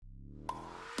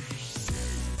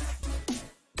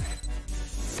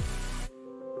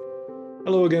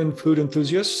Hello again, food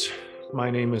enthusiasts. My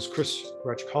name is Chris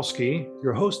Rachkowski,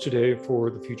 your host today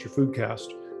for the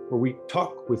FutureFoodCast, where we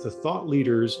talk with the thought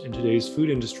leaders in today's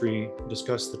food industry and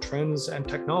discuss the trends and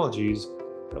technologies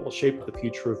that will shape the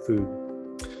future of food.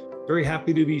 Very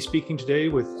happy to be speaking today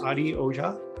with Adi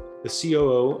Ojha, the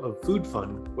COO of Food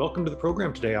Fund. Welcome to the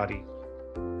program today, Adi.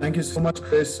 Thank you so much,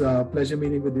 Chris. Pleasure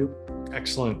meeting with you.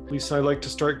 Excellent. Lisa, I'd like to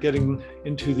start getting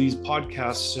into these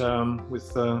podcasts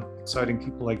with exciting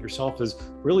people like yourself, is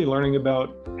really learning about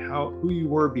who you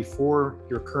were before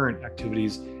your current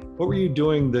activities. What were you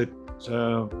doing that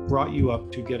brought you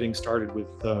up to getting started with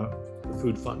the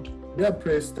Food Fund? Yeah,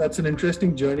 Chris, that's an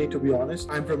interesting journey, to be honest.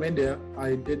 I'm from India.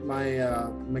 I did my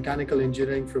mechanical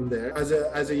engineering from there.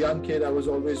 As a young kid, I was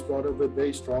always brought up with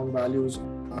very strong values.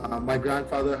 My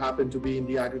grandfather happened to be in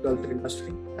the agriculture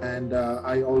industry, and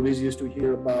I always used to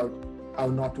hear about how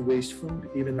not to waste food,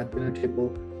 even at dinner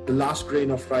table. The last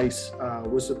grain of rice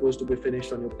was supposed to be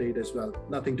finished on your plate as well,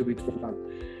 nothing to be thrown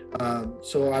out.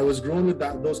 So I was grown with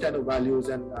those kind of values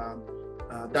and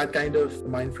that kind of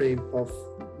mind frame of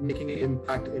making an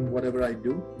impact in whatever I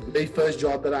do. The very first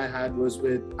job that I had was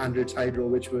with Andritz Hydro,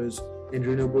 which was in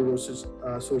renewable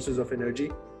sources of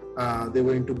energy. They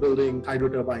were into building hydro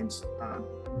turbines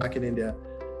back in India.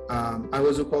 I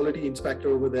was a quality inspector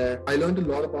over there. I learned a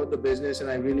lot about the business, and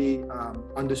I really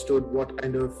understood what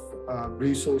kind of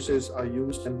resources are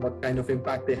used and what kind of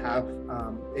impact they have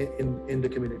in the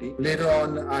community. Later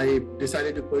on, I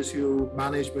decided to pursue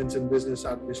management and business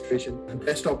administration. The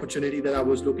best opportunity that I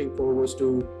was looking for was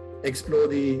to explore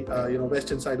the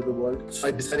western side of the world. So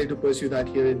I decided to pursue that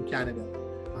here in Canada.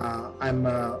 I'm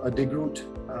a DeGroote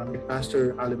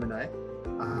McMaster alumni.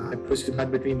 I pursued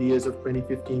that between the years of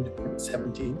 2015 to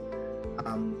 2017.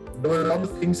 There were a lot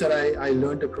of things that I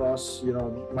learned across,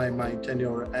 my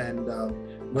tenure, and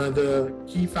one of the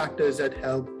key factors that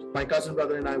helped. My cousin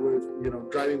brother and I were,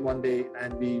 driving one day,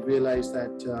 and we realized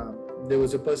that there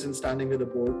was a person standing at a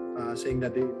board saying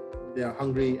that they are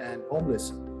hungry and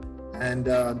homeless. And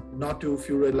not too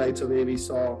few red lights away, we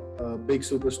saw a big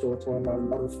superstore throwing out a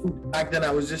lot of food. Back then,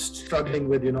 I was just struggling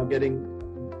with, getting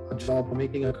a job or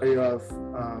making a career of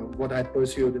what I had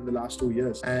pursued in the last 2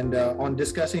 years. And on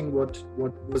discussing what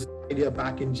was the idea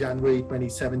back in January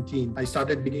 2017, I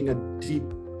started taking a deep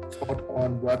thought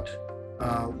on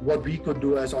what we could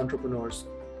do as entrepreneurs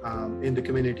in the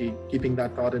community. Keeping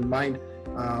that thought in mind,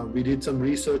 we did some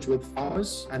research with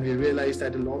farmers, and we realized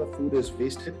that a lot of food is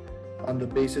wasted on the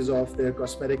basis of their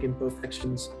cosmetic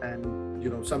imperfections and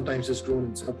sometimes just grown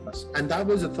in surplus. And that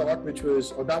was a thought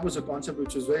that was a concept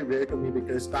which was very rare to me,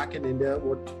 because back in India,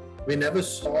 we never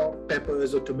saw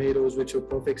peppers or tomatoes which were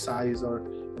perfect size or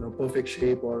perfect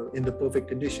shape or in the perfect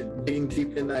condition. Digging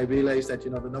deep in, I realized that the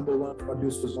number one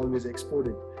produce was always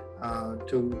exported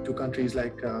to countries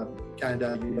like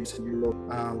Canada, US, and Europe.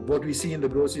 What we see in the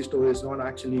grocery store is not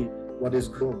actually what is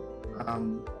grown.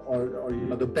 Or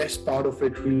the best part of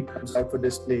it really comes out for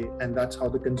display, and that's how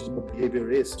the consumer behavior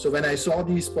is. So when I saw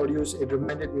these produce, it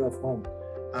reminded me of home,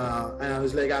 and I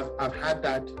was like, I've had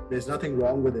that. There's nothing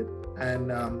wrong with it,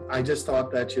 and I just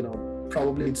thought that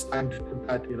probably it's time to put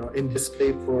that in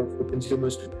display for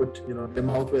consumers to put their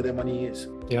mouth where their money is.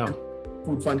 Yeah.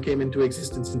 Food Fund came into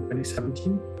existence in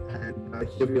 2017, and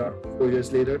here we are 4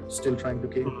 years later, still trying to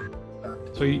cater.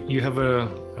 So you have an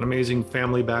amazing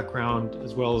family background,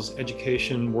 as well as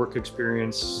education, work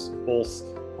experience, both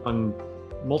on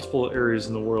multiple areas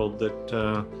in the world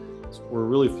that were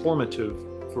really formative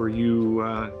for you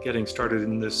getting started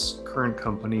in this current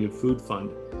company of Food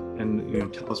Fund.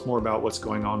 And tell us more about what's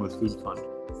going on with Food Fund.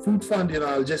 Food Fund,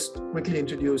 I'll just quickly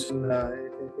introduce in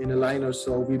a line or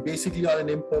so. We basically are an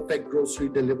imperfect grocery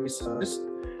delivery service.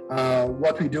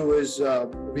 What we do is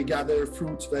we gather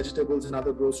fruits, vegetables, and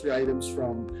other grocery items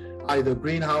from either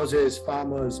greenhouses,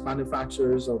 farmers,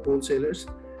 manufacturers, or wholesalers.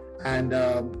 And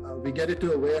we get it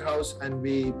to a warehouse, and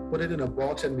we put it in a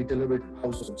box, and we deliver it to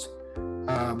households.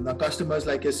 Now, customers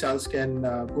like yourselves can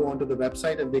go onto the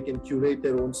website, and they can curate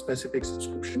their own specific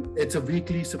subscription. It's a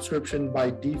weekly subscription by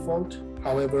default.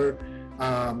 However,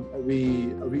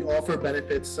 we offer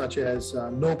benefits such as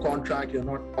no contract. You're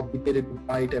not obligated to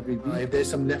buy it every week. If there's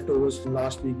some leftovers from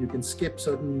last week, you can skip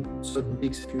certain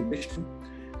weeks if you wish to.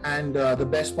 And the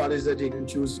best part is that you can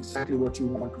choose exactly what you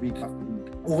want week after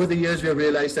week. Over the years, we have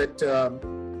realized that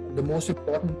the most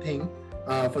important thing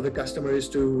for the customer is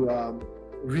to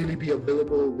really be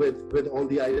available with all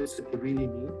the items that they really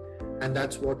need. And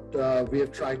that's what we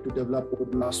have tried to develop over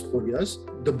the last 4 years.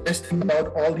 The best thing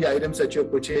about all the items that you're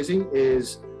purchasing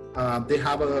is they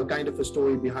have a kind of a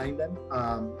story behind them.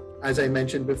 As I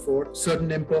mentioned before,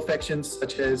 certain imperfections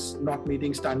such as not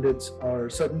meeting standards or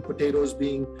certain potatoes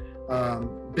being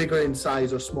bigger in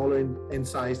size or smaller in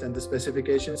size than the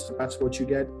specifications. So that's what you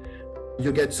get.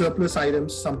 You get surplus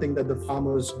items, something that the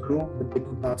farmers grew but they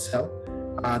could not sell.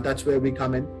 That's where we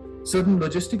come in. Certain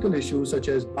logistical issues such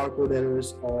as barcode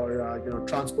errors or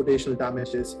transportational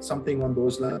damages, something on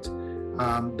those lines.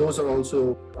 Those are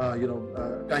also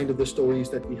kind of the stories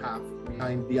that we have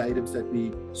behind the items that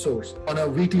we source. On a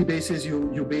weekly basis,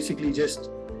 you basically just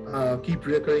keep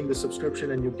recurring the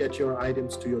subscription and you get your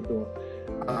items to your door.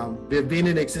 We've been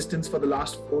in existence for the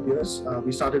last 4 years.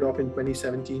 We started off in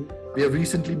 2017. We have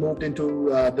recently moved into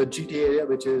the GTA area,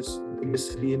 which is the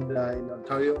biggest city in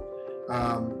Ontario.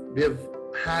 We have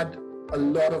had a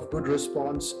lot of good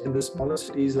response in the smaller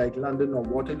cities like London or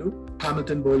Waterloo,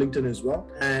 Hamilton, Burlington as well.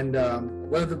 And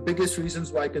one of the biggest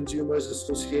reasons why consumers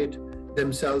associate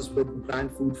themselves with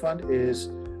brand Food Fund is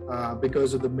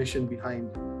because of the mission behind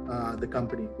the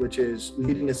company, which is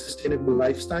leading a sustainable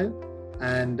lifestyle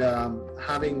and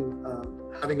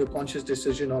having a conscious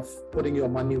decision of putting your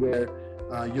money where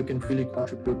you can really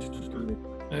contribute to the community.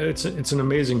 It's an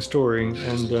amazing story,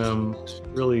 and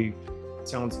really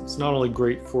it's not only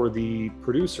great for the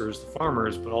producers, the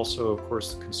farmers, but also, of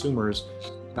course, the consumers.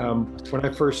 When I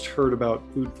first heard about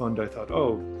Food Fund, I thought,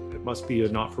 oh, it must be a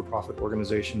not-for-profit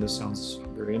organization. This sounds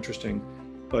very interesting.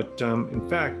 But in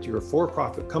fact, you're a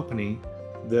for-profit company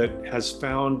that has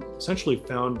essentially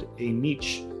found a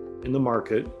niche in the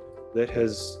market that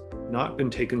has not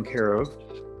been taken care of.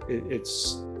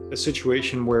 It's a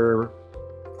situation where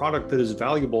product that is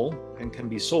valuable and can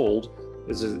be sold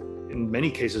is in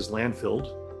many cases landfilled,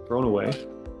 thrown away.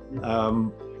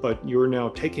 But you're now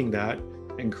taking that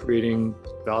and creating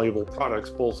valuable products,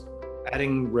 both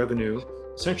adding revenue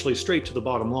essentially straight to the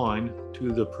bottom line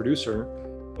to the producer,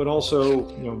 but also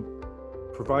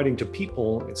providing to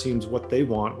people, it seems, what they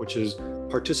want, which is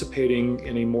participating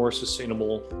in a more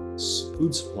sustainable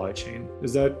food supply chain.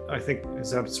 Is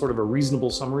that sort of a reasonable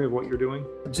summary of what you're doing?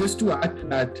 Just to add to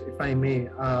that, if I may,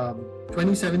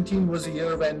 2017 was a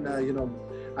year when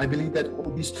I believe that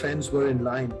all these trends were in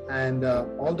line, and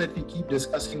all that we keep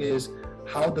discussing is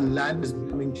how the land is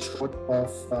becoming short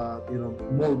of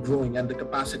more growing, and the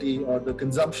capacity or the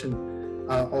consumption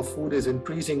of food is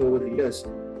increasing over the years.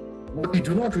 What we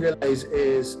do not realize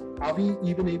is, are we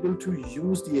even able to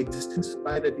use the existing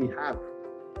supply that we have?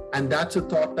 And that's a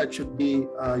thought that should be,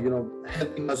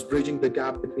 helping us bridging the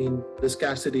gap between the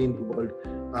scarcity in the world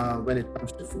when it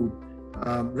comes to food,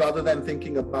 rather than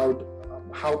thinking about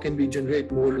how can we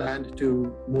generate more land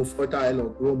to more fertile or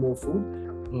grow more food.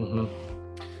 Mm-hmm.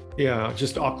 Yeah,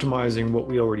 just optimizing what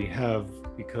we already have,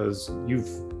 because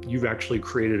you've actually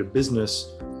created a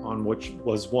business on what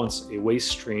was once a waste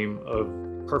stream of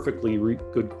perfectly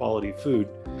good quality food.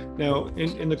 Now,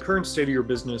 in the current state of your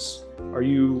business, are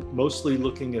you mostly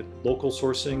looking at local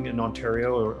sourcing in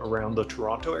Ontario or around the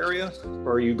Toronto area,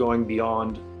 or are you going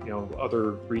beyond,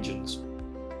 other regions?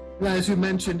 Yeah, as you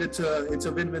mentioned, it's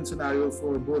a win-win scenario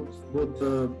for both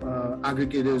the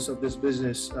aggregators of this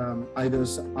business, either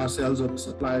ourselves or the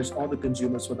suppliers or the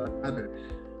consumers for that matter.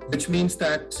 Which means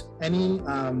that any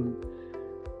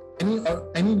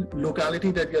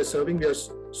locality that we are serving, we are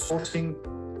sourcing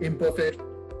imperfect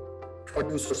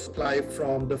produce or supply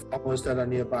from the farmers that are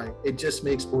nearby. It just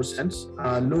makes more sense.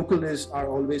 Local is our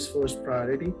always first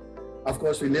priority. Of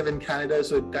course, we live in Canada,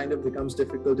 so it kind of becomes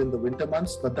difficult in the winter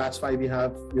months, but that's why we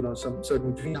have, some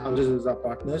certain greenhouses as our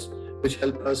partners, which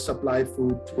help us supply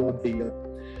food throughout the year.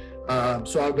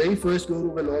 So our very first go-to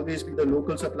will always be the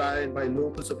local supplier, and by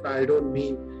local supplier, I don't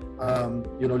mean,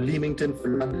 Leamington for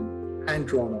London and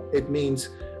Toronto. It means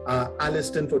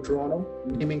Alliston for Toronto,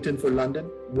 Leamington for London,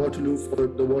 Waterloo for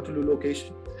the Waterloo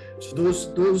location. So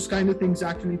those kind of things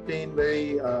actually been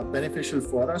very beneficial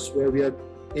for us, where we are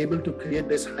able to create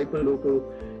this hyper-local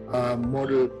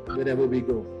model wherever we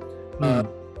go.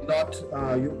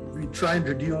 We try and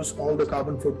reduce all the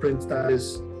carbon footprints that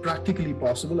is practically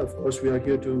possible. Of course, we are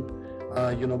here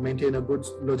to maintain a good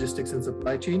logistics and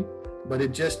supply chain, but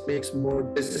it just makes more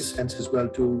business sense as well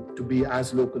to be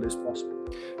as local as possible.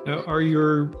 Now,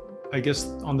 I guess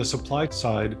on the supply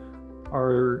side,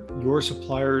 are your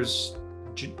suppliers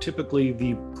typically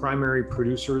the primary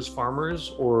producers,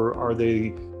 farmers, or are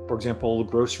they, for example,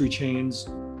 grocery chains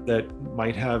that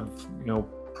might have,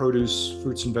 produce,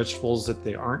 fruits and vegetables that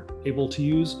they aren't able to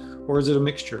use, or is it a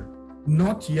mixture?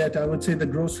 Not yet. I would say the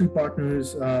grocery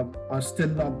partners are still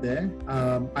not there.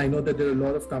 I know that there are a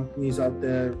lot of companies out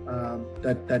there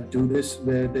that do this,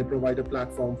 where they provide a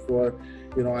platform for,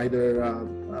 either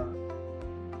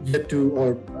yet to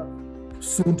or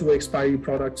soon to expiry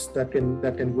products that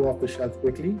can go off the shelf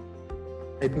quickly.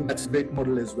 I think that's a great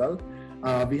model as well.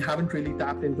 We haven't really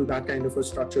tapped into that kind of a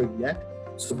structure yet.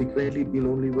 So we currently deal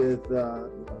only with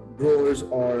growers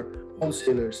or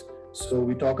wholesalers. So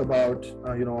we talk about,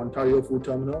 Ontario Food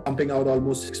Terminal pumping out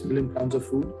almost 6 million pounds of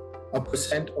food. A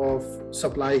percent of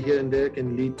supply here and there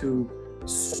can lead to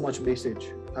so much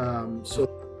wastage. So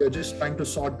we're just trying to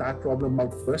sort that problem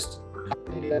out first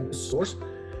at the source.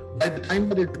 By the time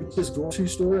that it reaches grocery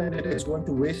store and it is going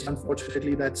to waste,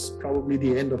 unfortunately, that's probably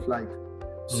the end of life.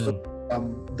 So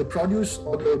the produce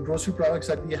or the grocery products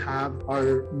that we have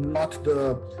are not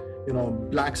the,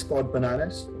 black spot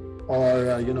bananas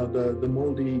or, the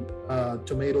moldy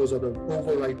tomatoes or the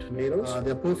overripe tomatoes.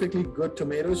 They're perfectly good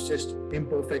tomatoes, just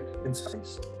imperfect in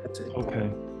size. That's it.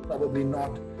 Okay. Probably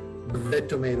not the red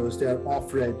tomatoes. They are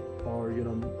off red, or,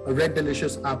 a red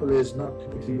delicious apple is not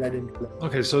typically red in color.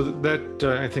 Okay, so that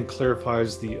I think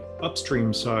clarifies the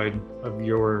upstream side of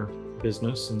your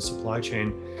business and supply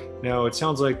chain. Now, it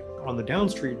sounds like on the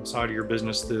downstream side of your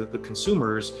business, the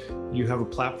consumers, you have a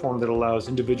platform that allows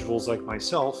individuals like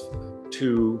myself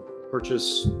to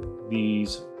purchase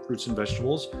these fruits and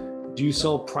vegetables. Do you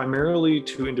sell primarily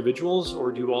to individuals,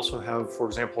 or do you also have, for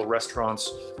example,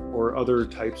 restaurants or other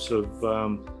types of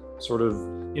sort of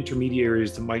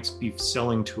intermediaries that might be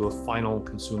selling to a final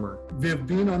consumer? We've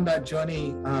been on that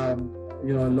journey, a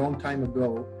long time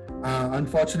ago.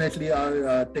 Unfortunately,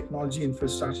 our technology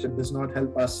infrastructure does not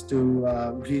help us to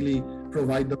really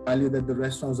provide the value that the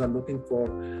restaurants are looking for.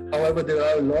 However, there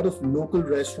are a lot of local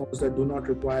restaurants that do not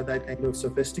require that kind of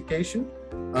sophistication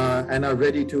and are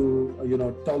ready to,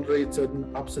 tolerate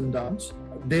certain ups and downs.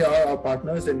 They are our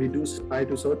partners, and we do supply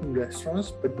to certain restaurants,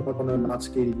 but not on a large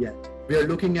scale yet. We are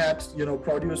looking at,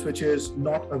 produce which is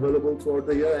not available throughout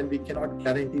the year, and we cannot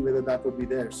guarantee whether that would be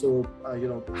there. So,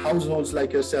 households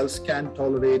like yourselves can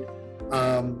tolerate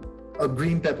a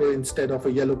green pepper instead of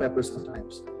a yellow pepper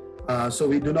sometimes. So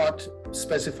we do not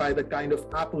specify the kind of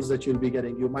apples that you'll be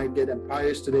getting. You might get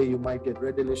Empires today, you might get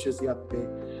Red Delicious the other day.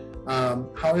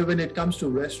 However, when it comes to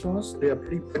restaurants, they are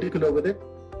pretty particular with it.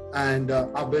 And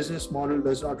our business model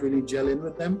does not really gel in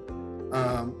with them.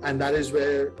 And that is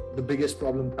where the biggest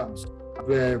problem comes,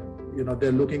 where,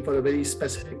 they're looking for a very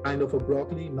specific kind of a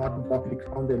broccoli, not a broccoli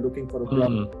crown. They're looking for a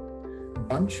broccoli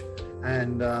bunch.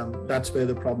 And that's where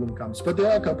the problem comes. But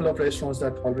there are a couple of restaurants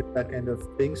that tolerate that kind of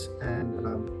things, and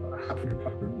are happy to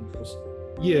partner with those.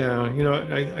 Yeah,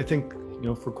 I think,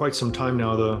 for quite some time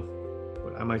now,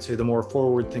 the more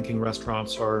forward-thinking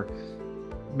restaurants are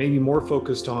maybe more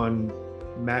focused on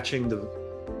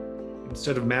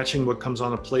instead of matching what comes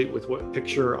on a plate with what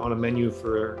picture on a menu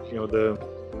for, the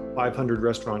 500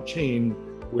 restaurant chain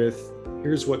with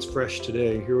here's what's fresh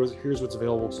today, here's what's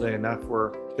available today, and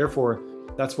therefore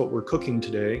that's what we're cooking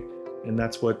today, and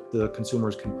that's what the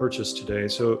consumers can purchase today.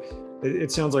 So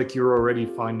it sounds like you're already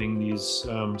finding these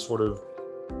sort of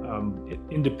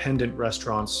independent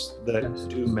restaurants that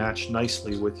do match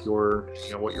nicely with your,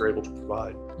 what you're able to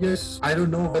provide. Yes, I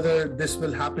don't know whether this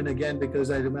will happen again,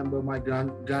 because I remember my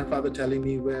grandfather telling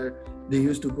me where they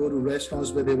used to go to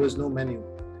restaurants where there was no menu.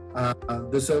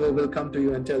 The server will come to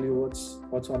you and tell you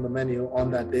what's on the menu on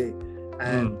that day.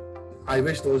 And I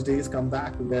wish those days come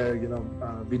back where,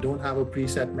 we don't have a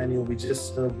preset menu. We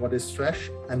just serve what is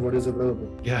fresh and what is available.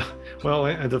 Yeah. Well,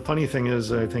 the funny thing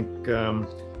is, I think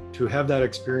to have that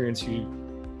experience, you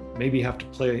maybe have to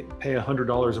pay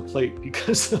 $100 a plate,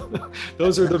 because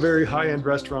those are the very high-end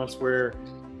restaurants where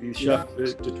the chef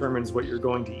determines what you're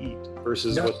going to eat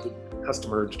versus what the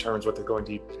customer determines what they're going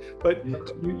to eat. But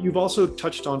you've also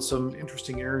touched on some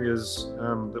interesting areas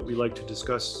that we like to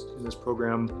discuss in this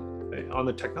program on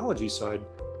the technology side.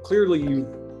 Clearly,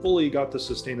 you've fully got the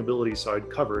sustainability side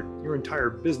covered. Your entire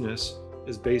business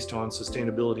is based on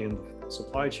sustainability in the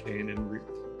supply chain and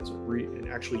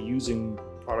actually using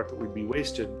product that would be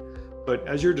wasted. But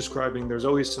as you're describing, there's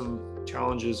always some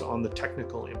challenges on the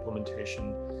technical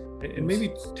implementation. And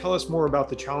maybe tell us more about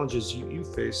the challenges you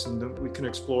face, and then we can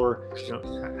explore,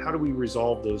 how do we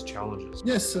resolve those challenges?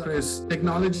 Yes, Chris.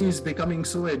 Technology is becoming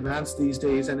so advanced these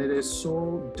days, and it is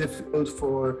so difficult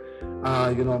for,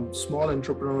 small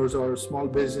entrepreneurs or small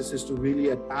businesses to really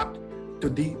adapt to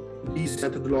these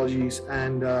methodologies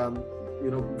and,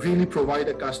 really provide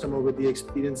a customer with the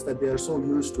experience that they are so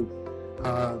used to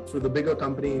through the bigger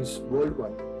companies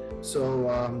worldwide. So,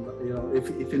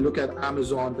 if you look at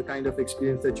Amazon, the kind of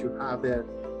experience that you have there,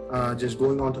 just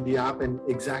going onto the app and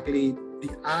exactly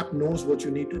the app knows what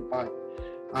you need to buy.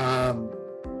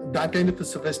 That kind of a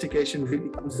sophistication really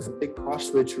comes as a big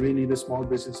cost, which really the small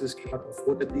businesses cannot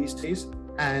afford at these days.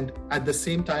 And at the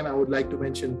same time, I would like to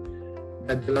mention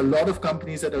that there are a lot of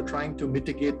companies that are trying to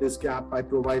mitigate this gap by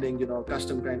providing,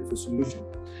 custom kind of a solution.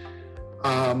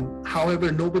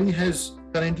 However, nobody has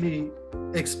currently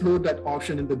explored that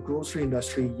option in the grocery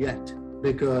industry yet.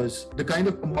 because the kind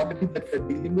of commodity that we're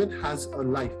dealing with has a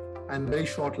life and very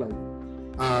short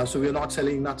life. So we're not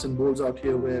selling nuts and bolts out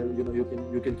here where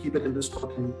you can keep it in the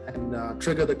stock and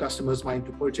trigger the customer's mind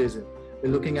to purchase it.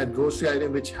 We're looking at grocery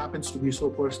item which happens to be so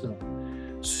personal.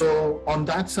 So on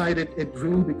that side, it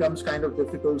really becomes kind of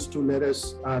difficult to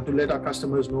let our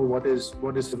customers know what is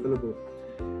available.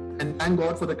 And thank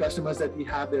God for the customers that we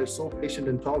have. They're so patient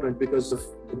and tolerant because of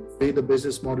the way the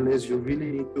business model is. You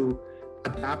really need to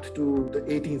adapt to the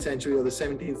 18th century or the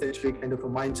 17th century kind of a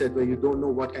mindset where you don't know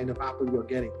what kind of apple you're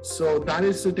getting. So that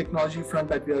is the technology front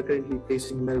that we are currently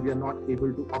facing, where we are not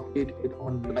able to update it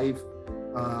on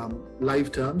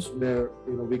live terms, where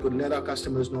we could let our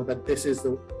customers know that this is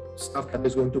the stuff that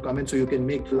is going to come in, so you can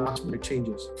make last minute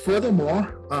changes.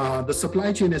 Furthermore, the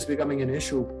supply chain is becoming an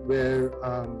issue where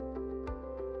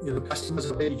customers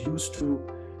are very used to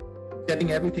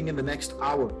getting everything in the next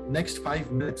hour, next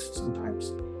 5 minutes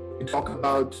sometimes. We talk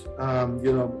about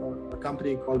a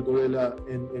company called Gorilla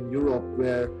in Europe,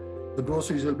 where the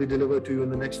groceries will be delivered to you in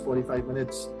the next 45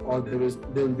 minutes, or there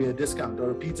will be a discount,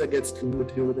 or a pizza gets delivered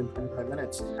to you within 25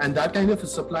 minutes. And that kind of a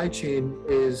supply chain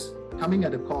is coming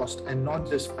at a cost, and not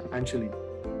just financially.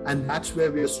 And that's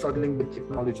where we are struggling with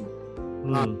technology.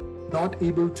 Not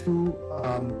able to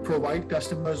provide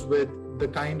customers with the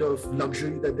kind of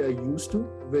luxury that they're used to,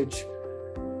 which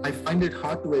I find it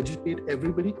hard to educate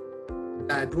everybody.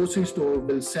 That grocery store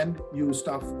will send you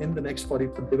stuff in the next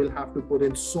 45. They will have to put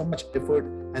in so much effort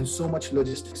and so much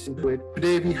logistics into it.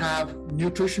 Today we have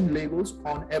nutrition labels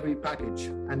on every package,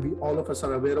 and all of us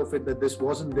are aware of it, that this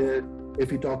wasn't there.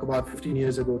 If we talk about 15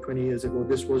 years ago, 20 years ago,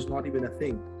 this was not even a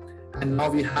thing. And now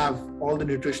we have all the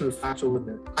nutritional facts over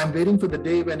there. I'm waiting for the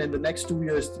day when in the next 2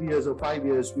 years, 3 years, or 5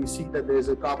 years, we see that there's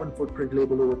a carbon footprint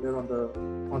label over there on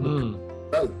the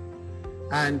well.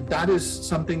 And that is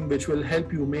something which will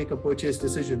help you make a purchase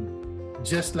decision.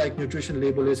 Just like nutrition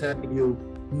label is helping you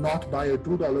not buy a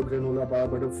 $2 granola bar,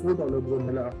 but a $4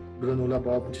 granola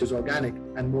bar, which is organic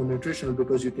and more nutritional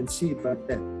because you can see it right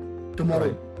there.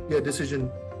 Tomorrow, your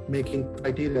decision-making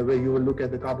criteria where you will look at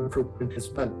the carbon footprint as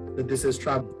well, that this has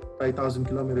traveled 5,000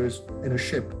 kilometers in a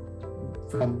ship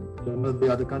from the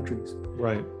other countries.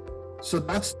 Right. So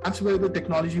that's where the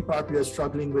technology part we are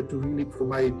struggling with, to really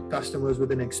provide customers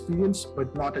with an experience,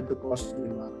 but not at the cost of the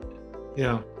environment.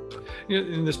 Yeah.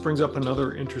 And this brings up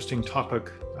another interesting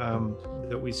topic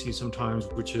that we see sometimes,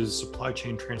 which is supply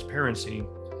chain transparency.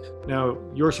 Now,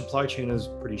 your supply chain is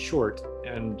pretty short,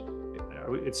 and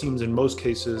it seems in most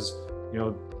cases,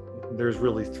 there's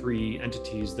really three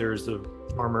entities. There's the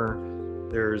farmer,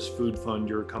 there's Food Fund,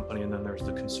 your company, and then there's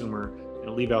the consumer.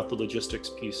 Leave out the logistics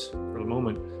piece for the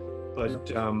moment. But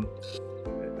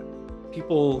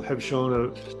people have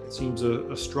shown it seems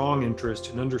a strong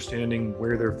interest in understanding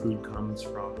where their food comes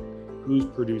from, who's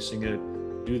producing it,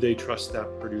 do they trust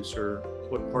that producer,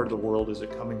 what part of the world is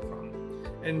it coming from?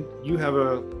 And you have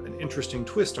an interesting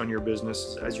twist on your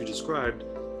business, as you described.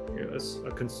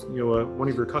 One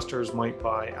of your customers might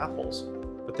buy apples,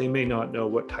 but they may not know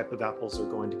what type of apples they're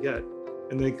going to get,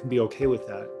 and they can be okay with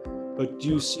that. But do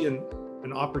you see an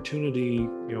opportunity,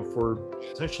 for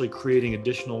essentially creating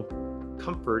additional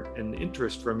comfort and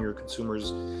interest from your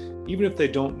consumers, even if they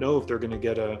don't know if they're going to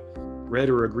get a red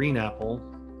or a green apple?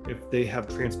 If they have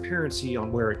transparency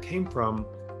on where it came from,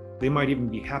 they might even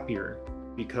be happier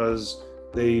because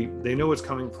they know it's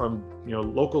coming from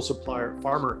local supplier,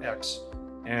 farmer X,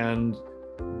 and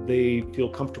they feel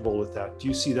comfortable with that. Do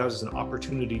you see that as an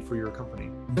opportunity for your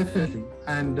company? Definitely,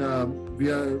 and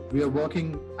we are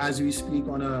working as we speak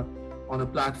on a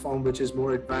platform which is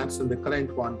more advanced than the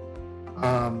current one,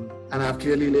 and I've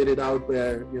clearly laid it out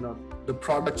where the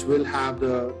products will have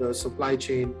the supply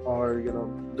chain or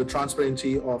the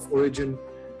transparency of origin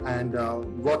and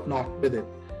whatnot with it.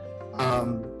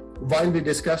 While we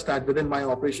discuss that within my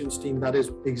operations team, that is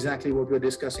exactly what we're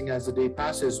discussing as the day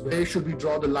passes. Where should we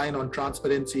draw the line on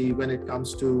transparency when it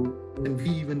comes to when we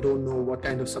even don't know what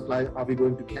kind of supply are we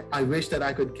going to get? I wish that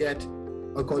I could get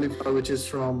a cauliflower which is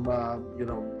from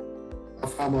a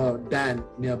farmer Dan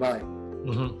nearby.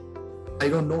 Mm-hmm. I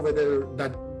don't know whether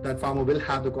that farmer will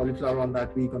have the cauliflower on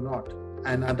that week or not.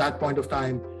 And at that point of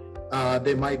time,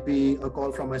 there might be a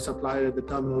call from my supplier at the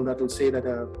terminal that will say that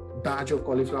a batch of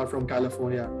cauliflower from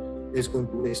California is going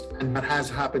to waste. And that has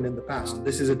happened in the past.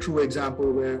 This is a true example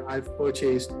where I've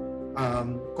purchased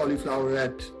cauliflower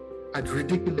at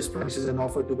ridiculous prices and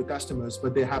offered to the customers,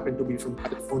 but they happened to be from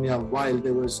California while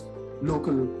there was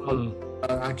local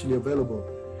actually available.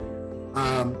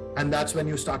 And that's when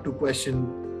you start to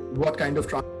question what kind of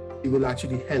transparency will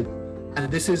actually help.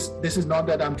 And this is not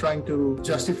that I'm trying to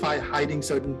justify hiding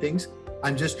certain things,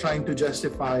 I'm just trying to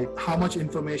justify how much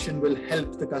information will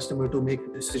help the customer to make a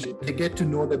decision. They get to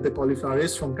know that the cauliflower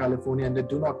is from California and they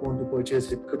do not want to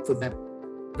purchase it. Good for them.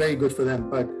 Very good for them.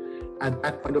 But at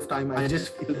that point of time, I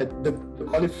just feel that the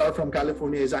cauliflower from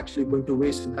California is actually going to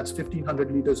waste, and that's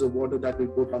 1,500 liters of water that will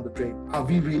go down the drain. Are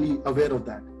we really aware of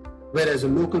that? Whereas a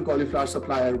local cauliflower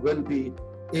supplier will be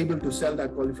able to sell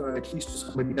that cauliflower at least to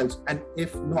somebody else. And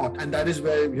if not, and that is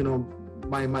where,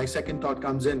 my second thought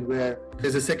comes in, where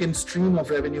there's a second stream of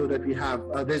revenue that we have.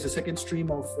 There's a second stream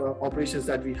of operations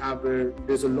that we have, where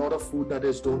there's a lot of food that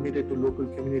is donated to local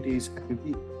communities every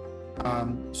week.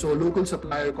 So a local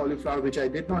supplier cauliflower, which I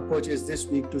did not purchase this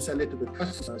week to sell it to the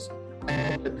customers, I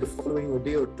hope that the following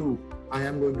day or two, I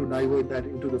am going to divert that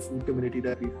into the food community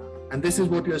that we have. And this is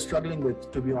what we are struggling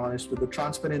with, to be honest, with the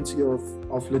transparency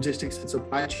of logistics and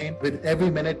supply chain. With every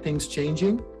minute things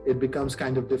changing, it becomes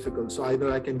kind of difficult. So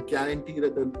either I can guarantee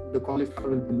that the cauliflower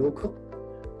will be local,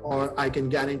 or I can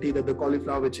guarantee that the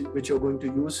cauliflower which you're going to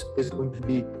use is going to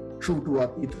be true to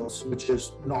our ethos, which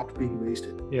is not being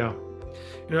wasted. Yeah.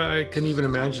 I can even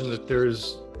imagine that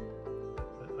there's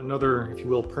another, if you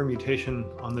will, permutation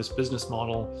on this business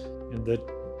model, in that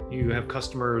you have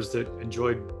customers that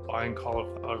enjoyed buying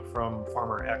cauliflower from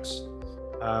farmer X,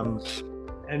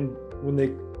 and when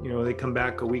they come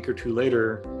back a week or two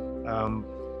later,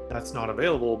 that's not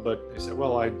available. But they said,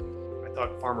 well, I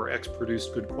thought farmer X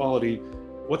produced good quality.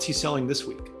 What's he selling this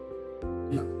week?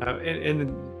 Yeah.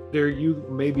 And there you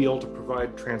may be able to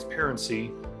provide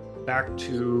transparency back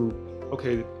to,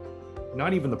 okay,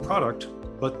 not even the product,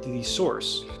 but the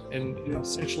source. And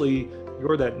essentially,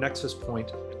 you're that nexus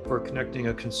point for connecting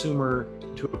a consumer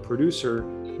to a producer,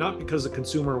 not because the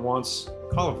consumer wants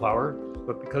cauliflower,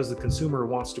 but because the consumer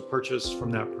wants to purchase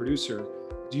from that producer.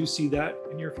 Do you see that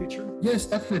in your future? Yes,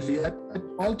 definitely. At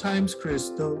all times,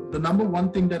 Chris, the number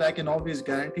one thing that I can always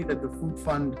guarantee that the Food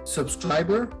Fund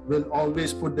subscriber will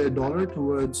always put their dollar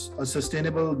towards a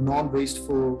sustainable,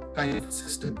 non-wasteful kind of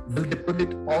system. Will they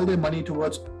put all their money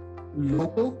towards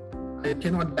local? I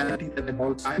cannot guarantee that at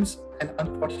all times, and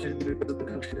unfortunately, because of the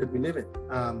country that we live in.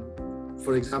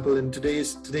 For example, in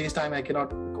today's time, I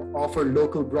cannot offer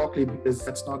local broccoli because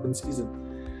that's not in season.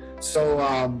 So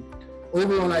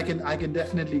overall, I can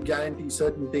definitely guarantee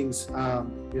certain things,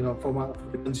 for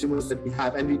the consumers that we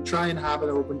have, and we try and have an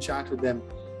open chat with them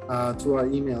through our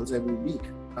emails every week.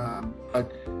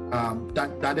 But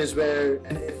that is where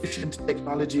an efficient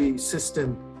technology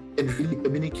system can really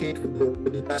communicate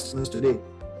with the customers today.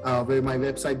 Where my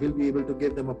website will be able to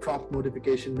give them a prompt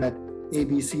notification that A,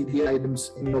 B, C, D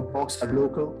items in your box are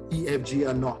local, E, F, G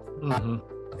are not. Mm-hmm.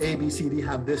 A, B, C, D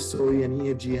have this story and E,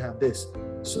 F, G have this.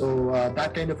 So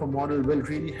that kind of a model will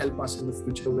really help us in the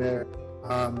future, where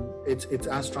it's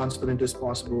as transparent as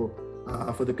possible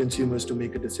for the consumers to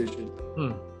make a decision.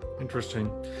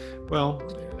 Interesting. Well,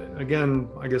 again,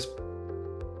 I guess,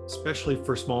 especially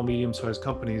for small, medium-sized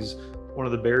companies, one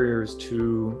of the barriers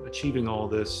to achieving all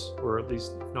this, or at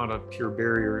least not a pure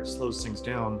barrier, it slows things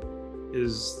down,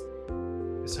 is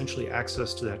essentially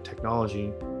access to that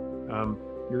technology.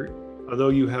 Although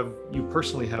you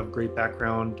personally have great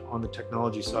background on the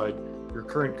technology side, your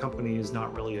current company is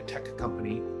not really a tech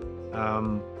company.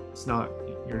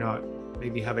 You're not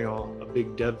maybe having a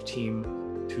big dev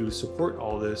team to support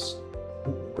all this.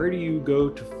 Where do you go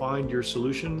to find your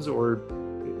solutions, or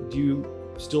do you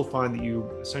still find that you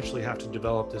essentially have to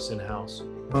develop this in-house?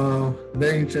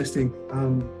 Very interesting.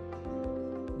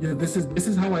 This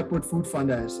is how I put Food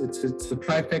Fund as. It's a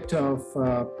trifecta of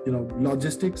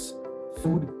logistics,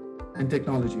 food, and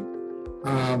technology.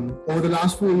 Over the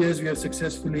last 4 years, we have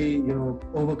successfully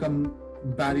overcome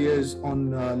barriers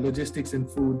on logistics and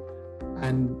food,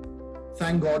 and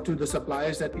thank God to the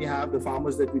suppliers that we have, the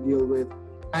farmers that we deal with,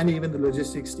 and even the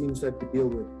logistics teams that we deal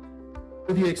with.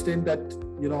 To the extent that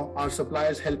our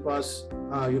suppliers help us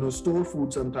store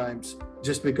food sometimes,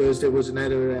 just because there was an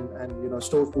error, and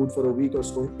store food for a week or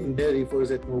so in dairy for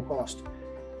us at no cost.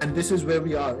 And this is where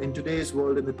we are in today's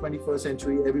world, in the 21st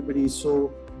century. Everybody is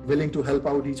so willing to help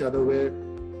out each other, where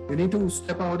you need to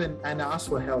step out and ask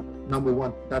for help. Number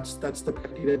one, that's the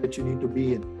criteria that you need to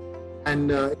be in.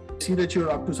 And see that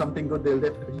you're up to something good, they'll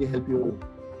definitely help you.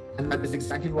 And that is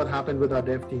exactly what happened with our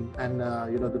dev team and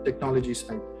the technology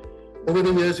side. Over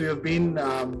the years, we have been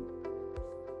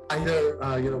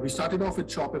we started off with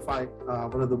Shopify,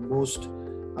 one of the most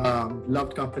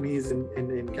loved companies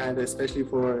in Canada, especially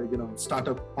for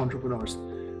startup entrepreneurs,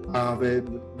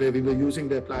 where we were using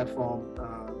their platform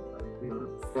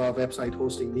for our website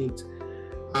hosting needs.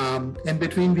 In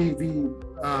between, we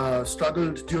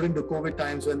struggled during the COVID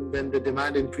times when the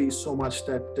demand increased so much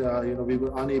that we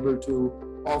were unable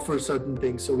to offer certain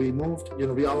things. So we moved, we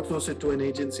outsourced it to an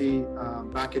agency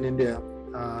back in India,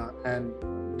 and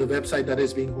the website that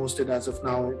is being hosted as of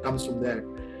now comes from there.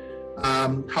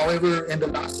 However, in the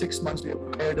last 6 months, we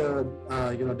have hired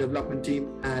a development team,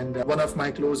 and one of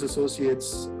my close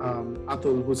associates,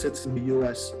 Atul, who sits in the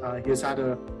US, he has had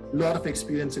a lot of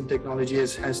experience in technology,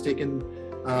 has taken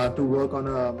to work on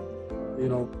a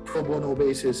pro bono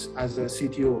basis as a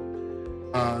CTO.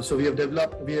 So we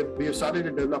have started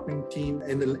a developing team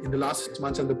in the last 6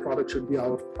 months, and the product should be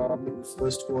out probably in the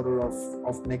first quarter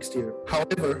of next year.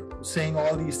 However, saying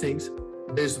all these things,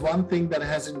 there's one thing that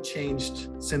hasn't changed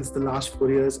since the last 4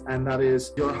 years, and that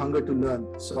is your hunger to learn.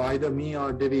 So either me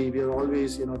or Divi, we are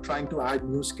always trying to add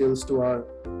new skills to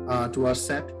our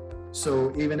set.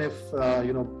 So even if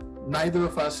neither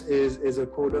of us is a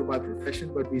coder by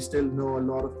profession, but we still know a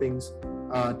lot of things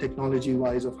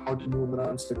technology-wise of how to move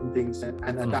around certain things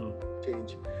and adapt to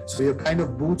change. So we have kind of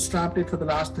bootstrapped it for the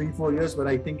last 3-4 years, but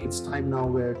I think it's time now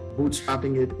where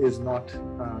bootstrapping it is not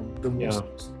the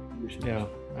most solution. Yeah,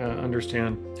 I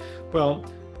understand. Well,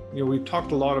 we've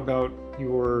talked a lot about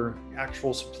your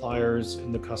actual suppliers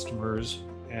and the customers,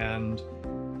 and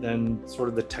then sort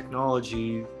of the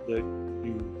technology that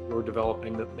you're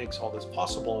developing that makes all this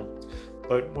possible.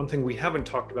 But one thing we haven't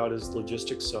talked about is the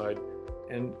logistics side.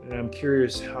 And I'm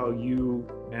curious how you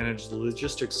manage the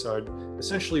logistics side.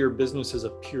 Essentially, your business is a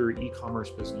pure e-commerce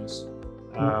business.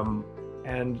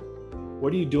 And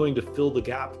what are you doing to fill the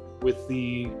gap with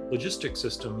the logistics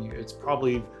system? It's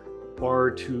probably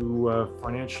far too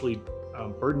financially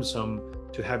burdensome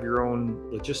to have your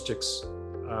own logistics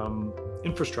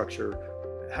infrastructure.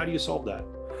 How do you solve that?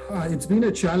 It's been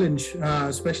a challenge,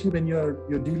 especially when you're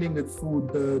dealing with food.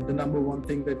 The number one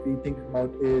thing that we think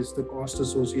about is the cost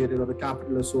associated or the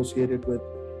capital associated with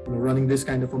running this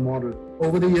kind of a model.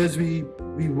 Over the years, we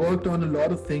worked on a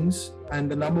lot of things,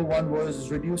 and the number one was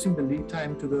reducing the lead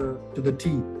time to the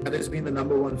T. That has been the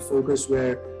number one focus,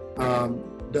 where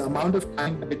the amount of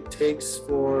time that it takes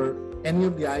for any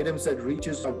of the items that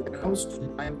reaches our warehouse to the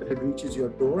time that it reaches your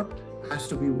door has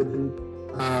to be within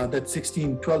that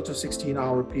 12 to 16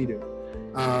 hour period,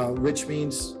 which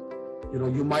means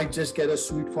you might just get a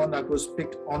sweet corn that was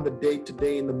picked on the day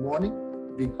today in the morning.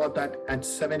 We got that at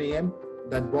 7 a.m.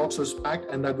 That box was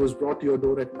packed and that was brought to your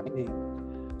door at 9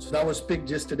 a.m. So that was picked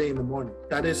just today in the morning.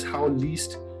 That is how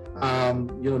least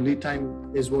lead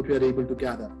time is what we are able to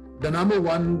gather. The number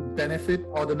one benefit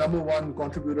or the number one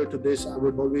contributor to this, I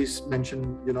would always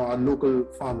mention, our local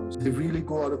farmers. They really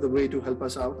go out of the way to help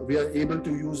us out. We are able to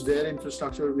use their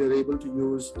infrastructure. We are able to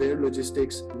use their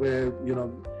logistics, where,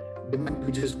 they might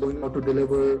be just going out to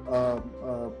deliver,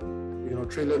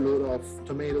 trailer load of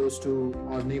tomatoes to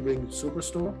our neighboring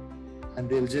superstore, and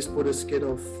they'll just put a skid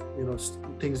of,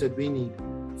 things that we need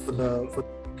for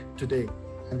today,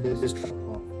 and they'll just drop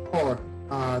off.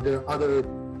 Or there are other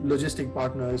logistic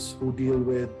partners who deal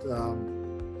with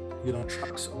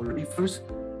trucks or reefers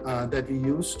that we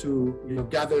use to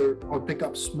gather or pick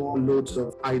up small loads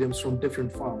of items from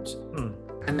different farms.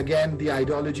 And again, the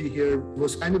ideology here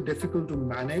was kind of difficult to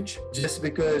manage, just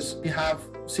because we have,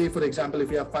 say for example, if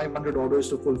we have 500 orders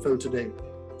to fulfill today,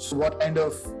 so what kind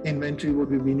of inventory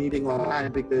would we be needing on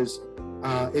hand? Because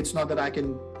it's not that I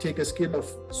can take a skid of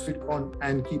sweet corn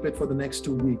and keep it for the next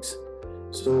 2 weeks.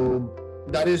 So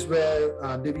that is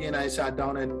where Divi and I sat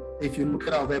down, and if you look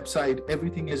at our website,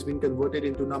 everything has been converted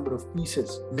into number of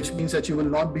pieces, which means that you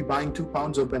will not be buying 2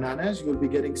 pounds of bananas, you will be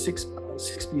getting 6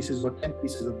 pieces or 10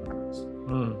 pieces of bananas.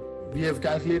 We have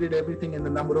calculated everything in the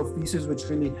number of pieces, which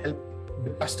really help the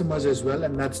customers as well,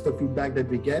 and that's the feedback that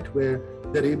we get, where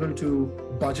they're able to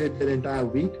budget their entire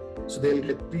week. So they'll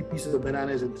get 3 pieces of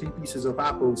bananas and 3 pieces of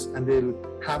apples, and they'll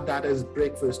have that as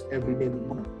breakfast every day in the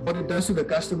morning. What it does to the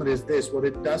customer is this. What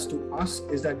it does to us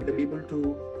is that we're able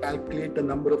to calculate the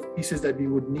number of pieces that we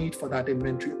would need for that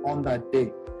inventory on that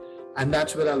day. And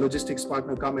that's where our logistics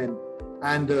partner come in,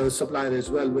 and the supplier as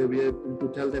well, where we're able to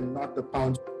tell them not the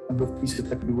pounds, number of pieces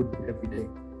that we would need every day.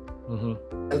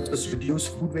 It helps us reduce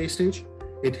food wastage.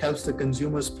 It helps the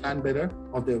consumers plan better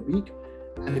of their week,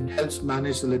 and it helps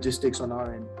manage the logistics on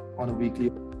our end on a weekly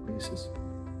basis.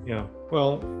 Yeah,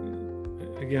 well,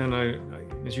 again, I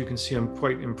as you can see, I'm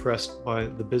quite impressed by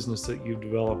the business that you've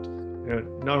developed,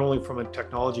 not only from a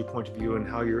technology point of view and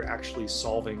how you're actually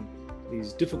solving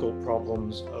these difficult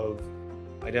problems of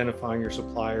identifying your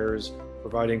suppliers,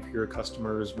 providing for your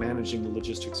customers, managing the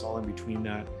logistics all in between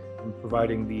that, and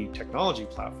providing the technology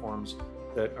platforms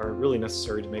that are really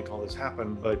necessary to make all this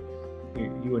happen. But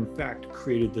you in fact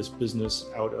created this business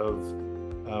out of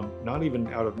not even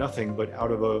out of nothing, but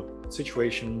out of a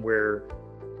situation where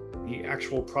the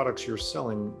actual products you're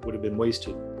selling would have been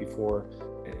wasted before.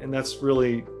 And that's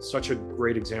really such a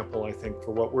great example, I think,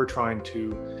 for what we're trying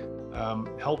to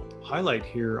help highlight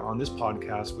here on this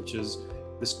podcast, which is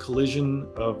this collision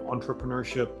of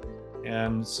entrepreneurship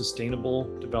and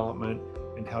sustainable development,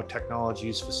 and how technology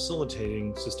is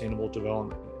facilitating sustainable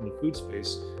development in the food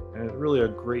space. And really a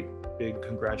great big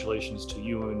congratulations to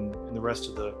you and the rest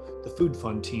of the Food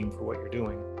Fund team for what you're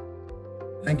doing.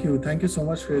 Thank you so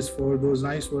much, Chris, for those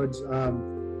nice words,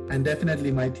 and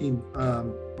definitely my team.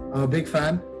 I'm a big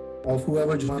fan of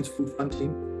whoever joins Food Fund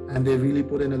team, and they really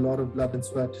put in a lot of blood and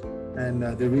sweat, and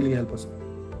they really help us out.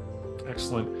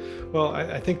 Excellent. Well,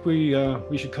 I think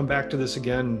we should come back to this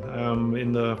again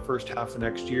in the first half of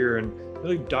next year and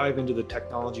really dive into the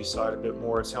technology side a bit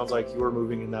more. It sounds like you're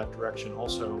moving in that direction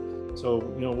also. So,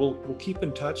 we'll keep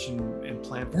in touch and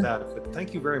plan for that. But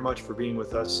thank you very much for being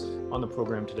with us on the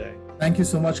program today. Thank you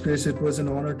so much, Chris. It was an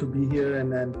honor to be here,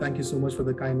 and thank you so much for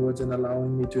the kind words and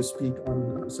allowing me to speak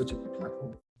on such a good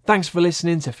platform. Thanks for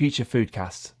listening to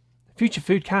FutureFoodCast.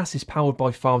 FutureFoodCast is powered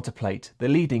by Farm to Plate, the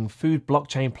leading food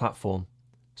blockchain platform.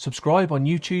 Subscribe on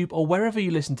YouTube or wherever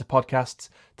you listen to podcasts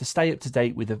to stay up to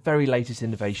date with the very latest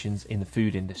innovations in the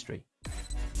food industry.